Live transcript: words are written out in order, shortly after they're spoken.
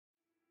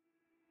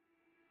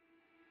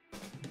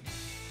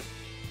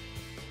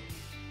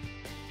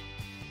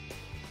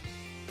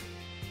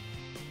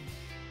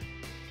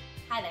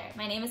Hi there,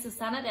 my name is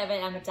Susana Debbe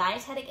and I'm a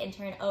dietetic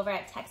intern over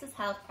at Texas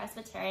Health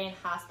Presbyterian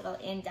Hospital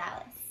in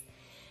Dallas.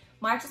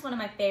 March is one of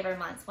my favorite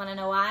months. Want to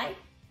know why?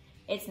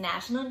 It's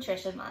National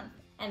Nutrition Month,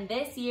 and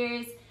this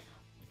year's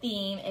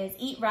theme is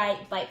Eat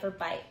Right, Bite for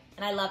Bite,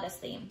 and I love this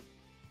theme.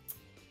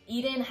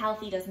 Eating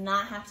healthy does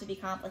not have to be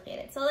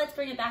complicated, so let's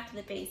bring it back to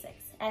the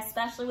basics,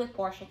 especially with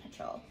portion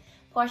control.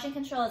 Portion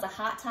control is a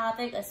hot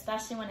topic,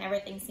 especially when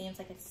everything seems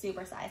like it's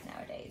supersized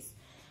nowadays.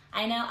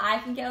 I know I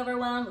can get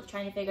overwhelmed with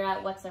trying to figure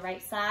out what's the right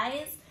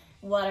size,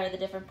 what are the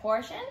different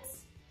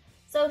portions.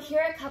 So here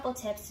are a couple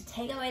tips to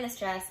take away the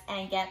stress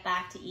and get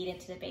back to eating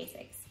to the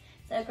basics.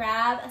 So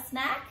grab a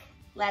snack,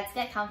 let's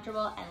get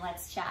comfortable, and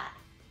let's chat.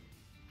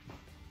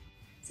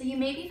 So you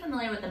may be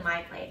familiar with the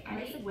MyPlate, and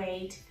it's a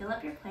way to fill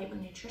up your plate with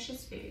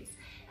nutritious foods.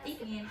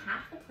 Being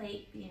half the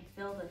plate being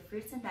filled with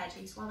fruits and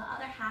veggies, while the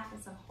other half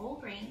is some whole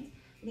grains,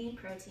 lean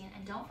protein,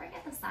 and don't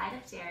forget the side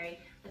of dairy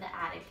for the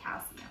added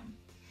calcium.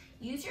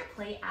 Use your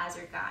plate as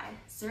your guide.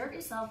 Serve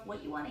yourself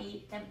what you want to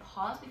eat, then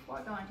pause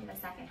before going to the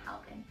second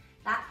helping.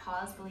 That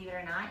pause, believe it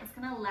or not, is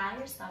going to allow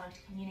your stomach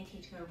to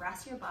communicate to the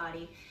rest of your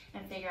body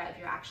and figure out if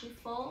you're actually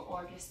full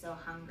or if you're still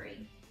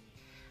hungry.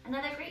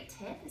 Another great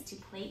tip is to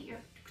put your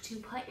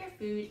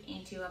food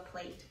into a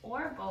plate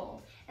or a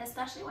bowl,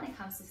 especially when it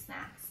comes to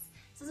snacks.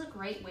 This is a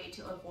great way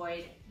to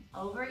avoid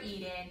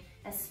overeating,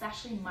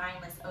 especially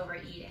mindless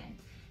overeating.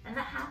 And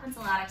that happens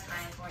a lot of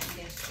times when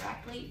we're eating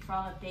directly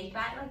from a big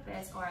bite like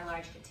this or a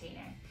large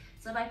container.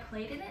 So by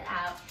plating it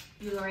out,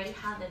 you already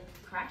have the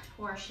correct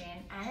portion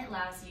and it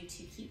allows you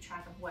to keep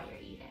track of what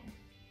you're eating.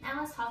 Now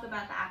let's talk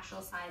about the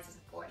actual sizes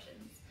of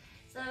portions.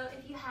 So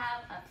if you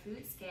have a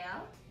food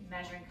scale,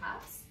 measuring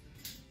cups,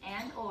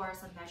 and or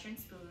some measuring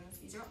spoons,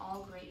 these are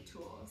all great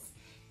tools.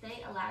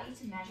 They allow you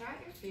to measure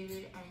out your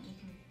food and you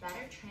can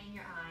better train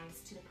your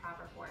eyes to the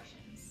proper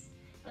portions.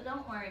 But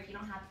don't worry if you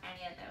don't have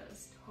any of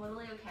those,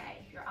 totally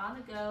okay. If you're on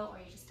the go or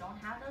you just don't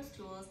have those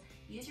tools,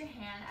 use your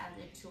hand as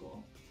a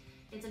tool.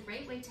 It's a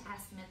great way to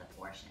estimate the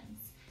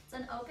portions. So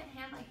an open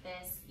hand like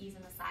this, using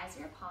the size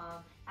of your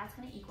palm, that's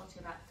gonna equal to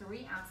about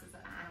 3 ounces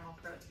of animal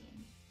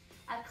protein.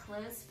 A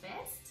closed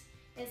fist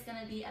is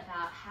gonna be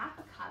about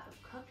half a cup of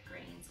cooked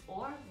grains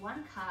or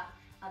 1 cup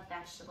of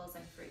vegetables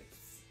and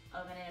fruits.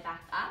 Opening it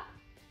back up,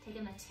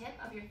 taking the tip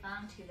of your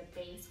thumb to the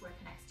base where it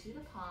connects to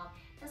the palm,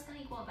 that's gonna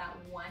equal about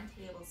 1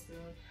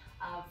 tablespoon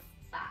of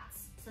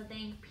fats. So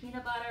think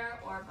peanut butter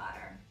or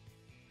butter.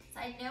 So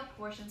I know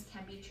portions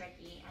can be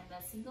tricky, and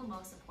the single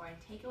most important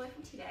takeaway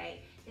from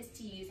today is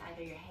to use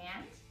either your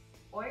hand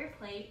or your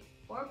plate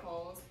or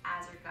bowls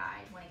as your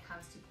guide when it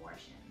comes to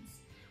portions.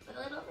 With a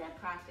little bit of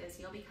practice,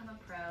 you'll become a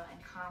pro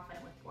and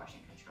confident with portion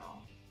control.